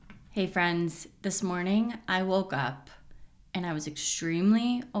Hey friends, this morning I woke up and I was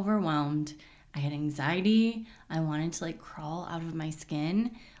extremely overwhelmed. I had anxiety. I wanted to crawl out of my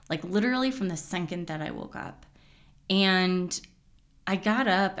skin, literally from the second that I woke up. And I got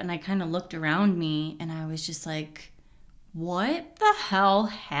up and I kind of looked around me and I was just like, what the hell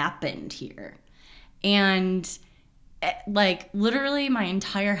happened here? And literally my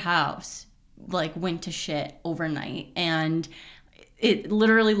entire house went to shit overnight, and it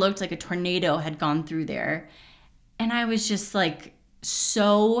literally looked like a tornado had gone through there. And I was just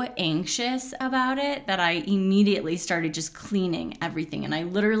so anxious about it that I immediately started just cleaning everything. And I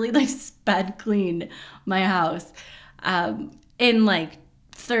literally sped cleaned my house in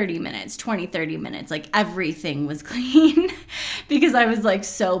 30 minutes, 30 minutes. Everything was clean because I was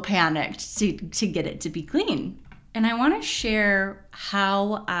so panicked to get it to be clean. And I want to share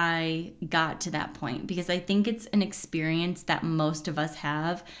how I got to that point, because I think it's an experience that most of us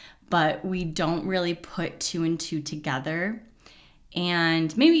have, but we don't really put two and two together.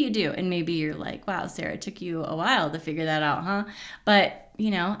 And maybe you do. And maybe you're like, wow, Sarah, it took you a while to figure that out, huh? But,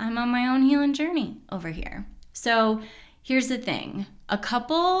 I'm on my own healing journey over here. So here's the thing. A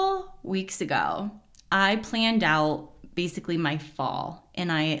couple weeks ago, I planned out basically my fall,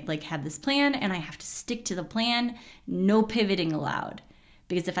 and I had this plan and I have to stick to the plan. No pivoting allowed,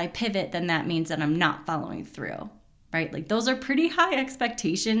 because if I pivot, then that means that I'm not following through, right? Those are pretty high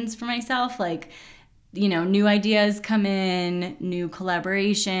expectations for myself. New ideas come in, new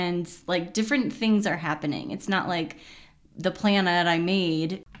collaborations, different things are happening. It's not like the plan that I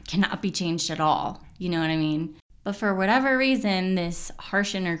made cannot be changed at all. You know what I mean? But for whatever reason, this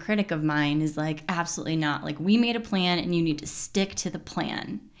harsh inner critic of mine is absolutely not. We made a plan and you need to stick to the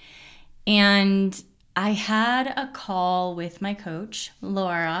plan. And I had a call with my coach,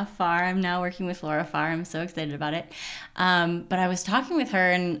 Laura Farr. I'm now working with Laura Farr. I'm so excited about it. But I was talking with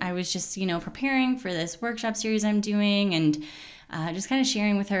her and I was just, preparing for this workshop series I'm doing, and just kind of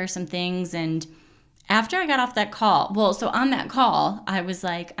sharing with her some things. And after I got off that call, so on that call, I was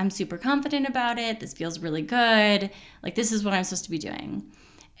like, I'm super confident about it. This feels really good. This is what I'm supposed to be doing.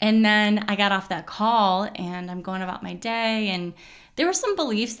 And then I got off that call and I'm going about my day, and there were some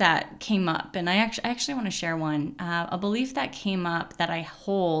beliefs that came up, and I actually want to share one. A belief that came up that I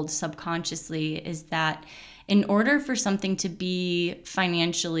hold subconsciously is that in order for something to be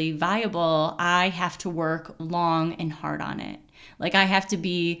financially viable, I have to work long and hard on it. I have to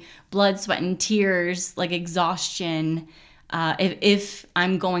be blood, sweat, and tears, exhaustion, if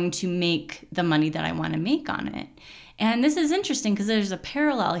I'm going to make the money that I want to make on it. And this is interesting because there's a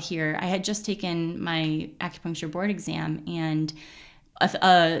parallel here. I had just taken my acupuncture board exam, and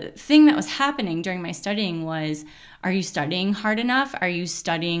a thing that was happening during my studying was, are you studying hard enough? Are you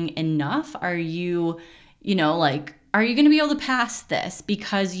studying enough? Are you, are you going to be able to pass this?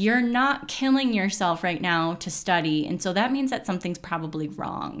 Because you're not killing yourself right now to study. And so that means that something's probably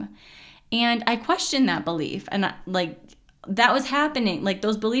wrong. And I questioned that belief. And that was happening.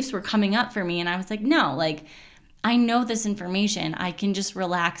 Those beliefs were coming up for me. And I was like, no, I know this information. I can just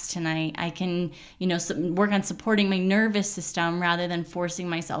relax tonight. I can, work on supporting my nervous system rather than forcing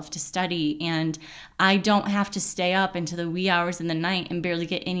myself to study. And I don't have to stay up into the wee hours in the night and barely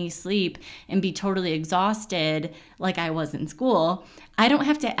get any sleep and be totally exhausted like I was in school. I don't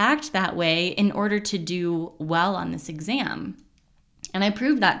have to act that way in order to do well on this exam. And I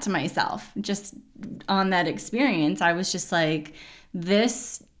proved that to myself just on that experience. I was just like,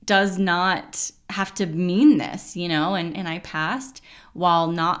 this does not have to mean this, and I passed while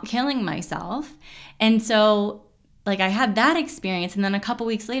not killing myself. And so I had that experience, and then a couple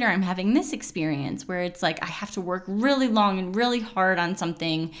weeks later I'm having this experience where it's I have to work really long and really hard on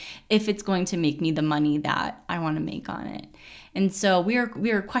something if it's going to make me the money that I want to make on it. And so we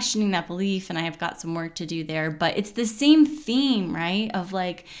are questioning that belief, and I have got some work to do there, but it's the same theme, right? Of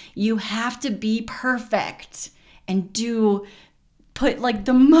you have to be perfect and put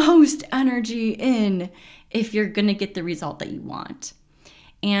the most energy in if you're going to get the result that you want.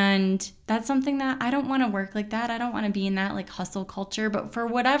 And that's something that I don't want to work like that. I don't want to be in that hustle culture, but for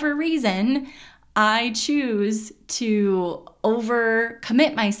whatever reason, I choose to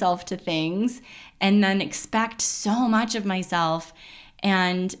overcommit myself to things and then expect so much of myself.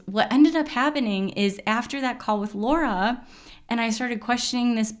 And what ended up happening is, after that call with Laura and I started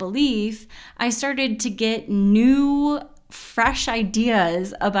questioning this belief, I started to get new fresh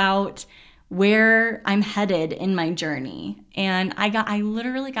ideas about where I'm headed in my journey. And I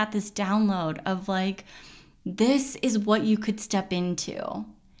literally got this download of this is what you could step into.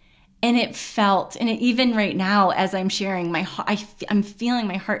 And it felt, and even right now as I'm sharing, I'm feeling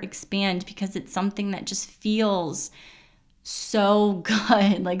my heart expand, because it's something that just feels so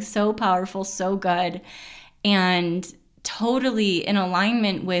good, like so powerful, so good, and totally in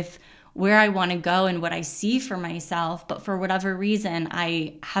alignment with where I want to go and what I see for myself. But for whatever reason,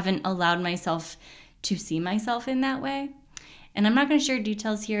 I haven't allowed myself to see myself in that way. And I'm not going to share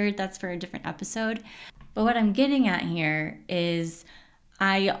details here. That's for a different episode. But what I'm getting at here is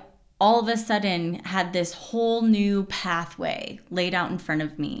I all of a sudden had this whole new pathway laid out in front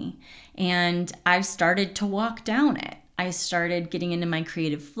of me. And I started to walk down it. I started getting into my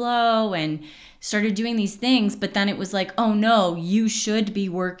creative flow and started doing these things. But then it was like, oh no, you should be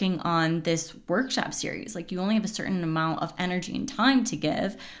working on this workshop series. Like, you only have a certain amount of energy and time to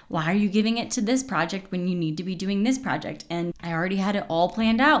give. Why are you giving it to this project when you need to be doing this project? And I already had it all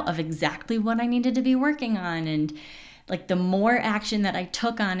planned out of exactly what I needed to be working on. And like, the more action that I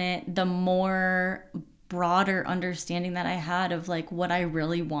took on it, the more broader understanding that I had of like what I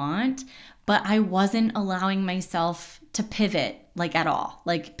really want. But I wasn't allowing myself to pivot like at all.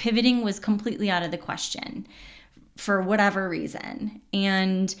 Like, pivoting was completely out of the question for whatever reason.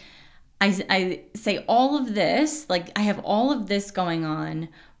 And I say all of this, like, I have all of this going on.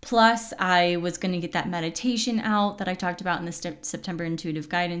 Plus, I was going to get that meditation out that I talked about in the September intuitive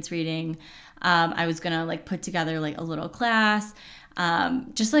guidance reading. I was going to like put together like a little class.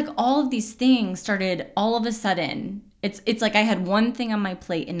 Just like all of these things started all of a sudden. It's like I had one thing on my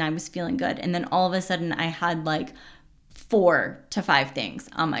plate and I was feeling good. And then all of a sudden I had like 4 to 5 things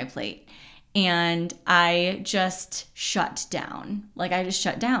on my plate. And I just shut down. Like, I just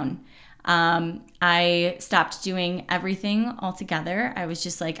shut down. I stopped doing everything altogether. I was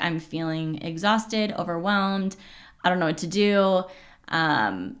just like, I'm feeling exhausted, overwhelmed. I don't know what to do.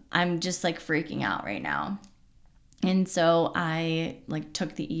 I'm just like freaking out right now. And so I like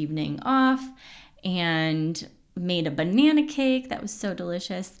took the evening off and made a banana cake that was so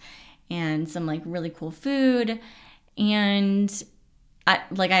delicious and some like really cool food. And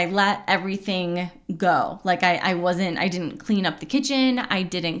I let everything go. Like, I didn't clean up the kitchen. I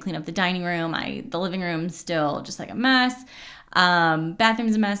didn't clean up the dining room. The living room's still just like a mess.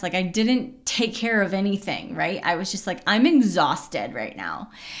 Bathroom's a mess. Like, I didn't take care of anything, right? I was just like, I'm exhausted right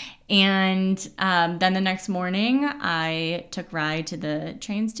now. And then the next morning I took Rye to the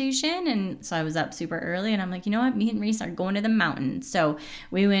train station. And so I was up super early and I'm like, you know what? Me and Reese are going to the mountains. So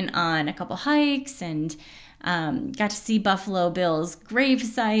we went on a couple hikes and got to see Buffalo Bill's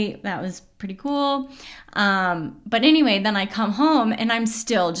gravesite. That was pretty cool. But anyway, then I come home and I'm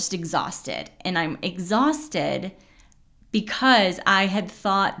still just exhausted. And I'm exhausted because I had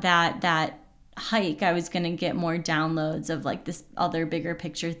thought that hike I was going to get more downloads of like this other bigger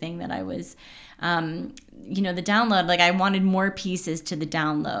picture thing that I was the download, like I wanted more pieces to the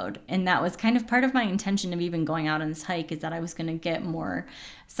download. And that was kind of part of my intention of even going out on this hike, is that I was going to get more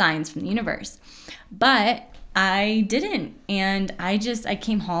signs from the universe. But I didn't. And I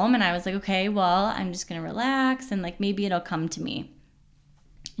came home and I was like, okay, well, I'm just going to relax and like maybe it'll come to me.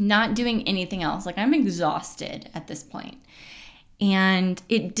 Not doing anything else. Like, I'm exhausted at this point. And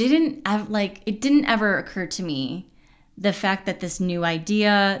it didn't ever occur to me the fact that this new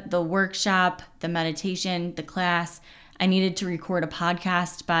idea, the workshop, the meditation, the class, I needed to record a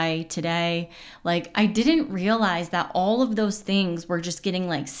podcast by today. Like, I didn't realize that all of those things were just getting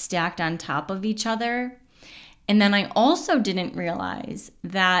like stacked on top of each other. And then I also didn't realize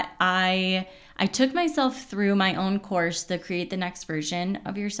that I took myself through my own course, the Create the Next Version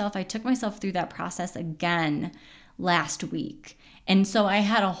of Yourself. I took myself through that process again last week. And so I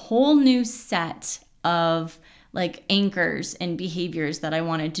had a whole new set of like anchors and behaviors that I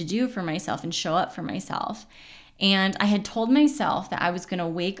wanted to do for myself and show up for myself. And I had told myself that I was going to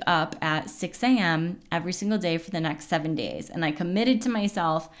wake up at 6 a.m. every single day for the next 7 days. And I committed to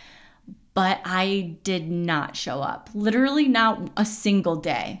myself, but I did not show up. Literally not a single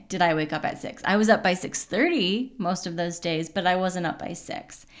day did I wake up at 6. I was up by 6:30 most of those days, but I wasn't up by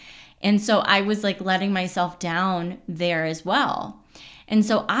 6. And so I was like letting myself down there as well. And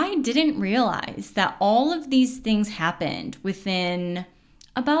so I didn't realize that all of these things happened within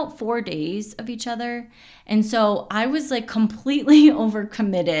about 4 days of each other. And so I was like completely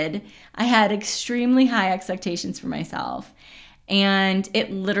overcommitted. I had extremely high expectations for myself. And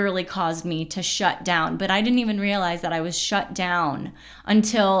it literally caused me to shut down. But I didn't even realize that I was shut down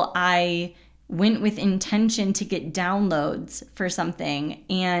until I went with intention to get downloads for something,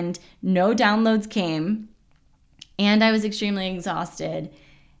 and no downloads came, and I was extremely exhausted.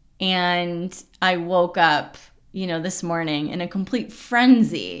 And I woke up, this morning in a complete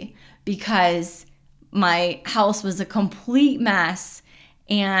frenzy because my house was a complete mess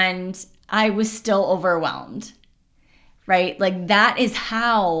and I was still overwhelmed, right? Like, that is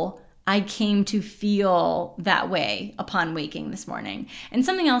how I came to feel that way upon waking this morning. And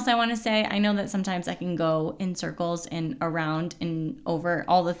something else I want to say, I know that sometimes I can go in circles and around and over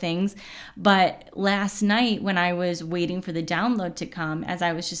all the things, but last night when I was waiting for the download to come, as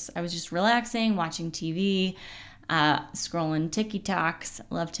I was just relaxing, watching TV, scrolling TikToks,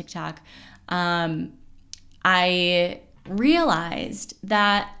 love TikTok, I realized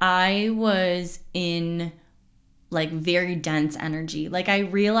that I was in like very dense energy. Like I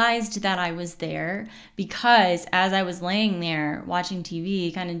realized that I was there because as I was laying there watching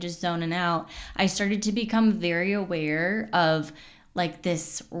TV, kind of just zoning out, I started to become very aware of like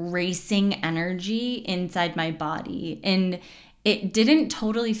this racing energy inside my body. And it didn't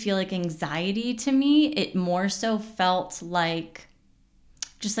totally feel like anxiety to me. It more so felt like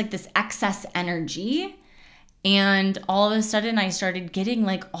just like this excess energy. And all of a sudden I started getting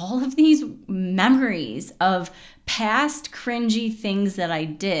like all of these memories of past cringy things that I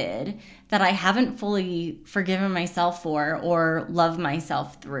did that I haven't fully forgiven myself for or love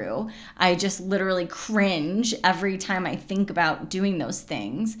myself through. I just literally cringe every time I think about doing those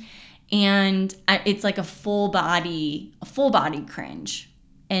things. And it's like a full body cringe.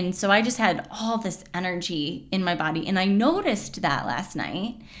 And so I just had all this energy in my body. And I noticed that last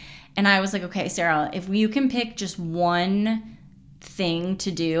night. And I was like, okay, Sarah, if you can pick just one thing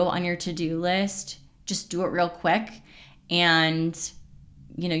to do on your to-do list, just do it real quick. And,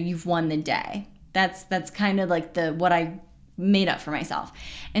 you know, you've won the day. That's kind of like what I made up for myself.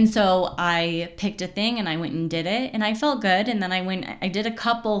 And so I picked a thing and I went and did it and I felt good. And then I did a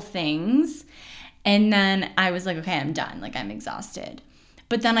couple things and then I was like, okay, I'm done. Like I'm exhausted.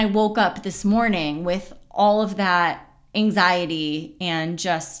 But then I woke up this morning with all of that anxiety and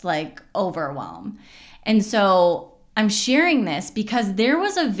just like overwhelm. And so I'm sharing this because there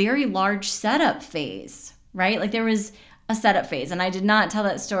was a very large setup phase, right? Like there was a setup phase and I did not tell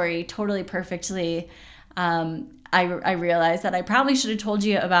that story totally perfectly. I realized that I probably should have told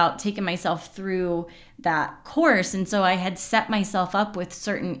you about taking myself through that course. And so I had set myself up with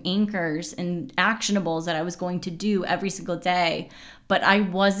certain anchors and actionables that I was going to do every single day, but I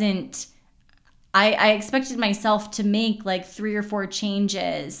expected myself to make like 3 or 4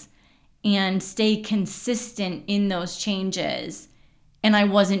 changes and stay consistent in those changes. And I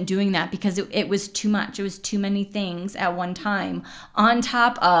wasn't doing that because it was too much. It was too many things at one time on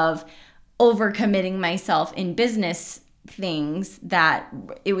top of overcommitting myself in business things that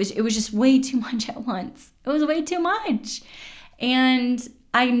it was just way too much at once. It was way too much. And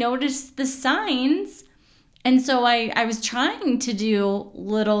I noticed the signs. And so I was trying to do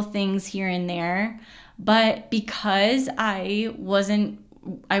little things here and there, but because I wasn't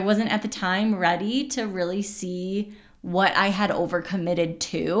at the time ready to really see what I had overcommitted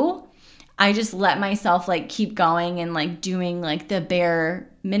to, I just let myself like keep going and like doing like the bare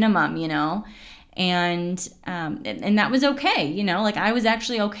minimum, you know, and that was okay, you know, like I was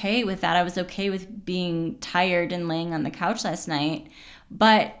actually okay with that. I was okay with being tired and laying on the couch last night,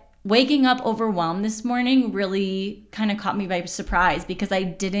 but waking up overwhelmed this morning really kind of caught me by surprise because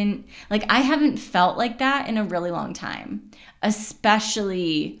I haven't felt like that in a really long time,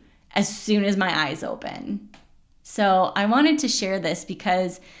 especially as soon as my eyes open. So I wanted to share this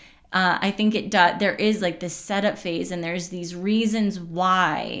because I think there is like this setup phase and there's these reasons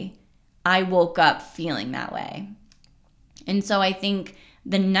why I woke up feeling that way. And so I think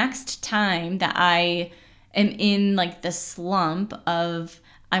the next time that I am in like the slump of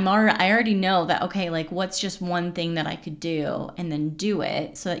I already know that, okay, like what's just one thing that I could do and then do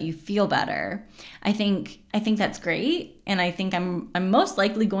it so that you feel better. I think that's great. And I think I'm most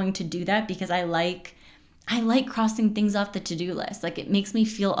likely going to do that because I like crossing things off the to-do list. Like it makes me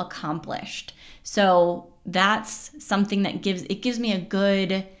feel accomplished. So that's something that gives me a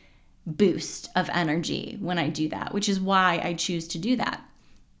good boost of energy when I do that, which is why I choose to do that.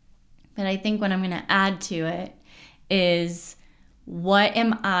 But I think what I'm going to add to it is, what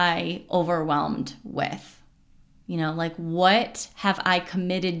am I overwhelmed with? You know, like what have I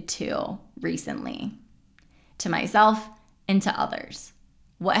committed to recently, to myself and to others?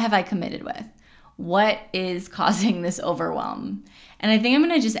 What have I committed with? What is causing this overwhelm? And I think I'm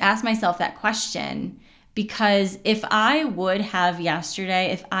going to just ask myself that question because if I would have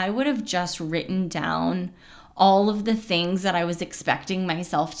just written down all of the things that I was expecting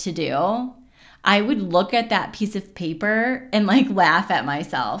myself to do, I would look at that piece of paper and like laugh at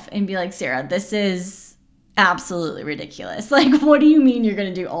myself and be like, Sarah, this is absolutely ridiculous. Like, what do you mean you're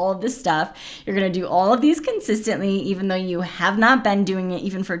going to do all of this stuff? You're going to do all of these consistently, even though you have not been doing it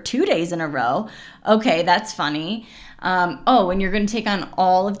even for 2 days in a row. Okay, that's funny. And you're going to take on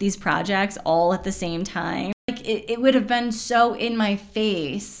all of these projects all at the same time. Like it would have been so in my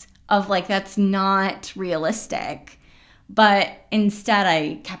face of like, that's not realistic. But instead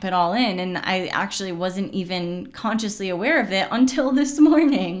I kept it all in, and I actually wasn't even consciously aware of it until this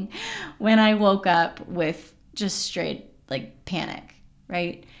morning when I woke up with just straight like panic,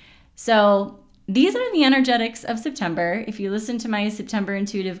 right? So these are the energetics of September. If you listen to my September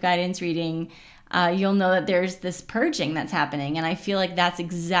intuitive guidance reading, you'll know that there's this purging that's happening. And I feel like that's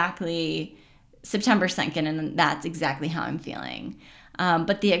exactly September 2nd, and that's exactly how I'm feeling.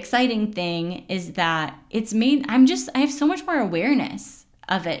 But the exciting thing is that I have so much more awareness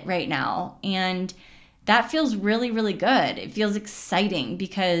of it right now. And that feels really, really good. It feels exciting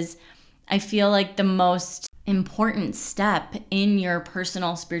because I feel like the most important step in your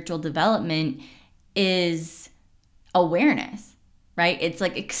personal spiritual development is awareness, right? It's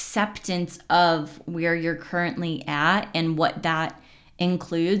like acceptance of where you're currently at, and what that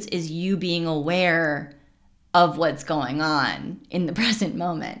includes is you being aware of what's going on in the present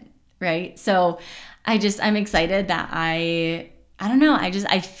moment, right? So I'm excited that I don't know,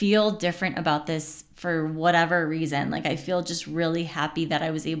 I feel different about this for whatever reason. Like, I feel just really happy that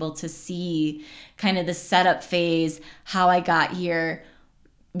I was able to see kind of the setup phase, how I got here,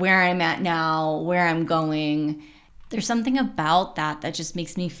 where I'm at now, where I'm going. There's something about that just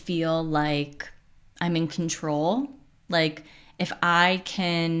makes me feel like I'm in control. Like, if I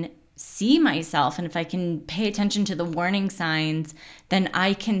can see myself and if I can pay attention to the warning signs, then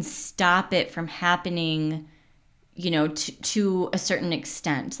I can stop it from happening, to a certain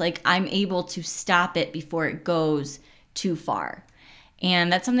extent. Like, I'm able to stop it before it goes too far.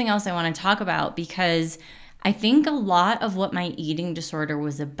 And that's something else I want to talk about, because I think a lot of what my eating disorder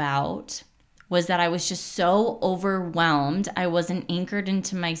was about was that I was just so overwhelmed. I wasn't anchored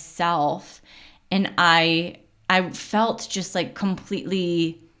into myself, and I felt just like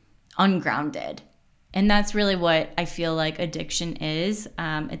completely ungrounded. And that's really what I feel like addiction is.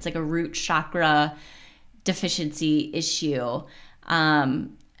 It's like a root chakra deficiency issue.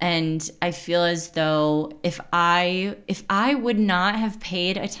 And I feel as though if I would not have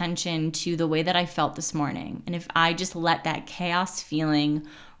paid attention to the way that I felt this morning, and if I just let that chaos feeling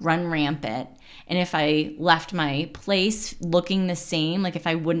run rampant, and if I left my place looking the same, like if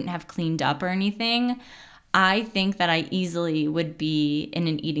I wouldn't have cleaned up or anything, I think that I easily would be in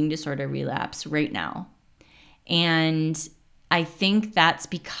an eating disorder relapse right now. And I think that's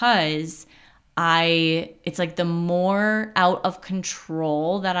because it's like the more out of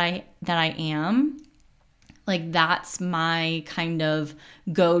control that I am, like that's my kind of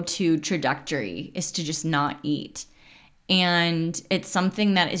go-to trajectory, is to just not eat. And it's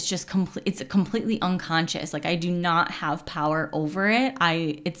something that is just it's completely unconscious. Like, I do not have power over it.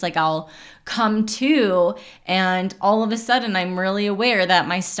 It's like I'll come to, and all of a sudden I'm really aware that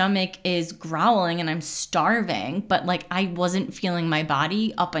my stomach is growling and I'm starving, but like I wasn't feeling my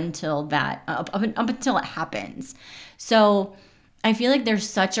body up until until it happens. So I feel like there's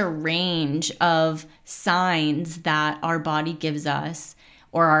such a range of signs that our body gives us,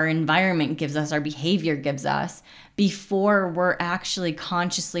 or our environment gives us, our behavior gives us, before we're actually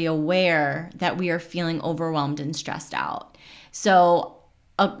consciously aware that we are feeling overwhelmed and stressed out. So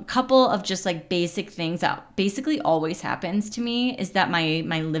a couple of just like basic things that basically always happens to me is that my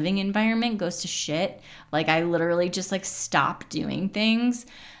living environment goes to shit. Like, I literally just like stop doing things.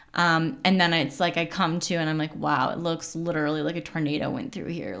 And then it's like I come to and I'm like, wow, it looks literally like a tornado went through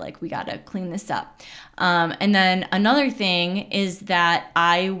here. Like, we got to clean this up. And then another thing is that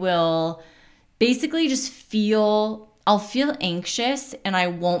I will basically just I'll feel anxious and I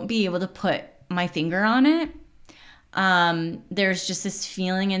won't be able to put my finger on it. There's just this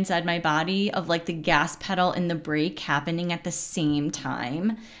feeling inside my body of like the gas pedal and the brake happening at the same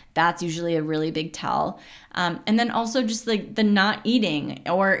time. That's usually a really big tell. And then also just like the not eating,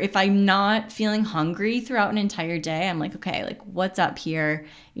 or if I'm not feeling hungry throughout an entire day, I'm like, okay, like what's up here?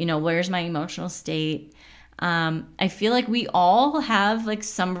 Where's my emotional state? I feel like we all have like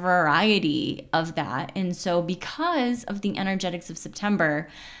some variety of that. And so because of the energetics of September,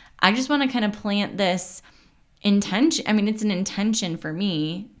 I just want to kind of plant this intention. I mean, it's an intention for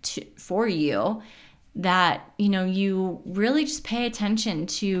me for you that, you really just pay attention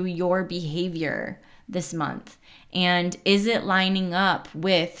to your behavior this month. And is it lining up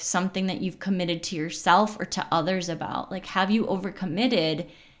with something that you've committed to yourself or to others about? Like, have you overcommitted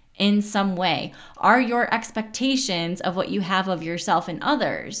in some way? Are your expectations of what you have of yourself and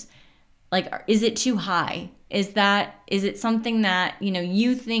others, like, is it too high? Is it something that,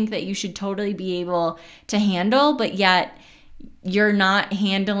 you think that you should totally be able to handle, but yet you're not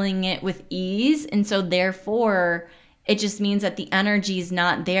handling it with ease? And so therefore It just means that the energy is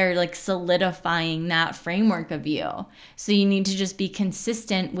not there, like solidifying that framework of you. So you need to just be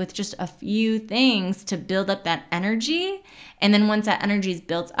consistent with just a few things to build up that energy. And then once that energy is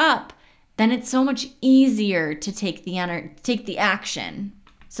built up, then it's so much easier to take the action.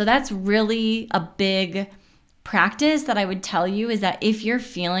 So that's really a big practice that I would tell you, is that if you're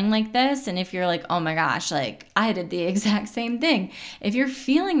feeling like this, and if you're like, oh my gosh, like I did the exact same thing. If you're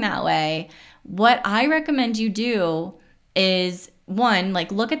feeling that way, what I recommend you do is, one,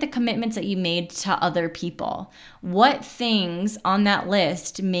 like look at the commitments that you made to other people. What things on that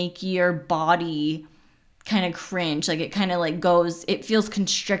list make your body kind of cringe? Like it kind of like goes, it feels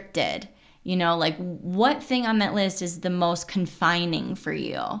constricted. Like what thing on that list is the most confining for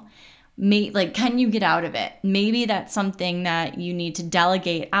you? Like, can you get out of it? Maybe that's something that you need to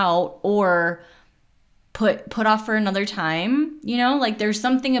delegate out or put off for another time. Like there's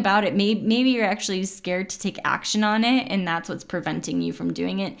something about it. Maybe you're actually scared to take action on it, and that's what's preventing you from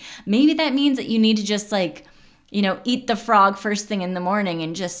doing it. Maybe that means that you need to just like, eat the frog first thing in the morning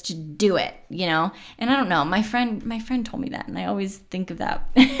and just do it, And I don't know, my friend told me that, and I always think of that.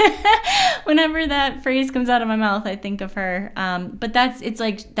 Whenever that phrase comes out of my mouth, I think of her. But that's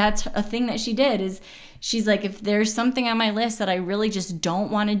a thing that she did, is she's like, if there's something on my list that I really just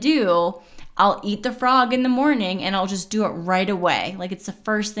don't want to do, I'll eat the frog in the morning and I'll just do it right away. Like it's the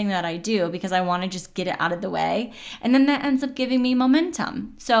first thing that I do because I want to just get it out of the way. And then that ends up giving me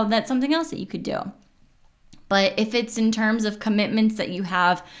momentum. So that's something else that you could do. But if it's in terms of commitments that you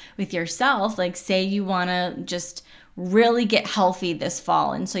have with yourself, like say you want to just really get healthy this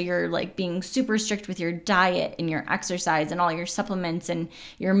fall, and so you're like being super strict with your diet and your exercise and all your supplements, and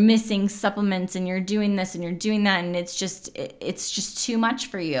you're missing supplements, and you're doing this and you're doing that, and it's just too much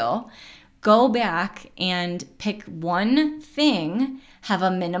for you, go back and pick one thing, have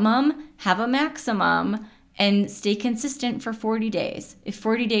a minimum, have a maximum, and stay consistent for 40 days. If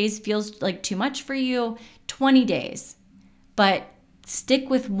 40 days feels like too much for you, 20 days. But stick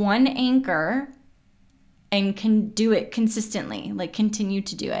with one anchor and can do it consistently, like continue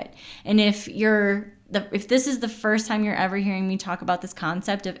to do it. And if this is the first time you're ever hearing me talk about this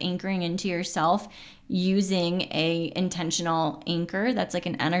concept of anchoring into yourself using a intentional anchor, that's like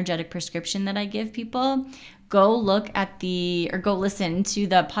an energetic prescription that I give people, go listen to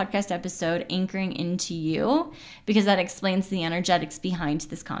the podcast episode Anchoring Into You, because that explains the energetics behind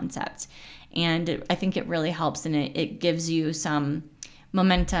this concept. And I think it really helps, and it gives you some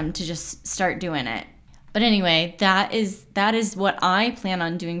momentum to just start doing it. But anyway, that is what I plan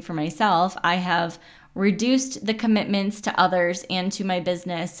on doing for myself. I have reduced the commitments to others and to my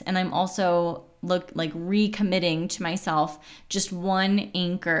business, and I'm also recommitting to myself just one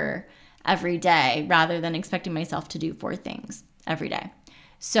anchor every day rather than expecting myself to do 4 things every day.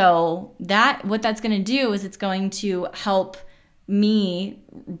 So what that's going to do is it's going to help me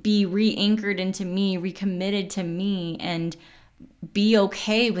be re-anchored into me, recommitted to me, and be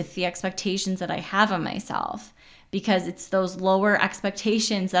okay with the expectations that I have of myself, because it's those lower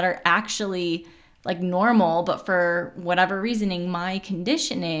expectations that are actually like normal, but for whatever reasoning, my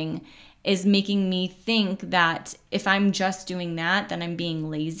conditioning is making me think that if I'm just doing that, then I'm being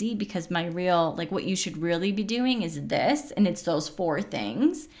lazy, because my real, like what you should really be doing is this, and it's those 4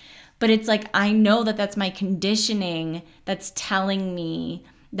 things. But it's like, I know that that's my conditioning that's telling me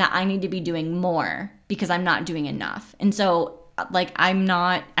that I need to be doing more because I'm not doing enough. And so like I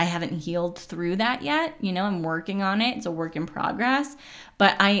haven't healed through that yet. I'm working on it. It's a work in progress,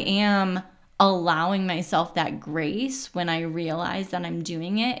 but I am allowing myself that grace when I realize that I'm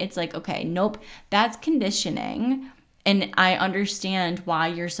doing it. It's like, okay, nope, that's conditioning. And I understand why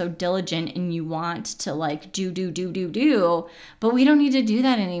you're so diligent and you want to like do, but we don't need to do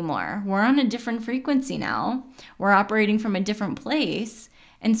that anymore. We're on a different frequency now. We're operating from a different place.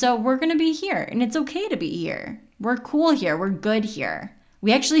 And so we're going to be here, and it's okay to be here. We're cool here. We're good here.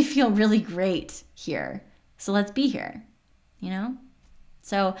 We actually feel really great here. So let's be here,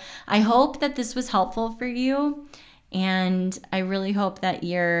 So I hope that this was helpful for you. And I really hope that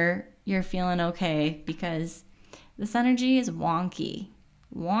you're feeling okay, because this energy is wonky,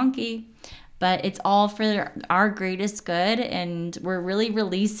 but it's all for our greatest good. And we're really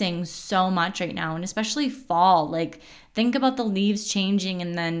releasing so much right now, and especially fall. Like think about the leaves changing,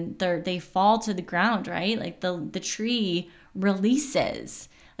 and then they fall to the ground, right? Like the tree releases.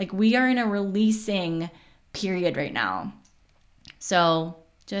 Like we are in a releasing period right now. So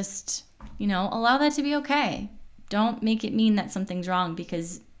just, allow that to be okay. Don't make it mean that something's wrong,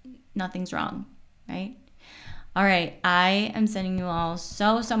 because nothing's wrong, right? All right, I am sending you all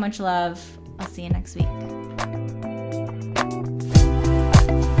so much love. I'll see you next week.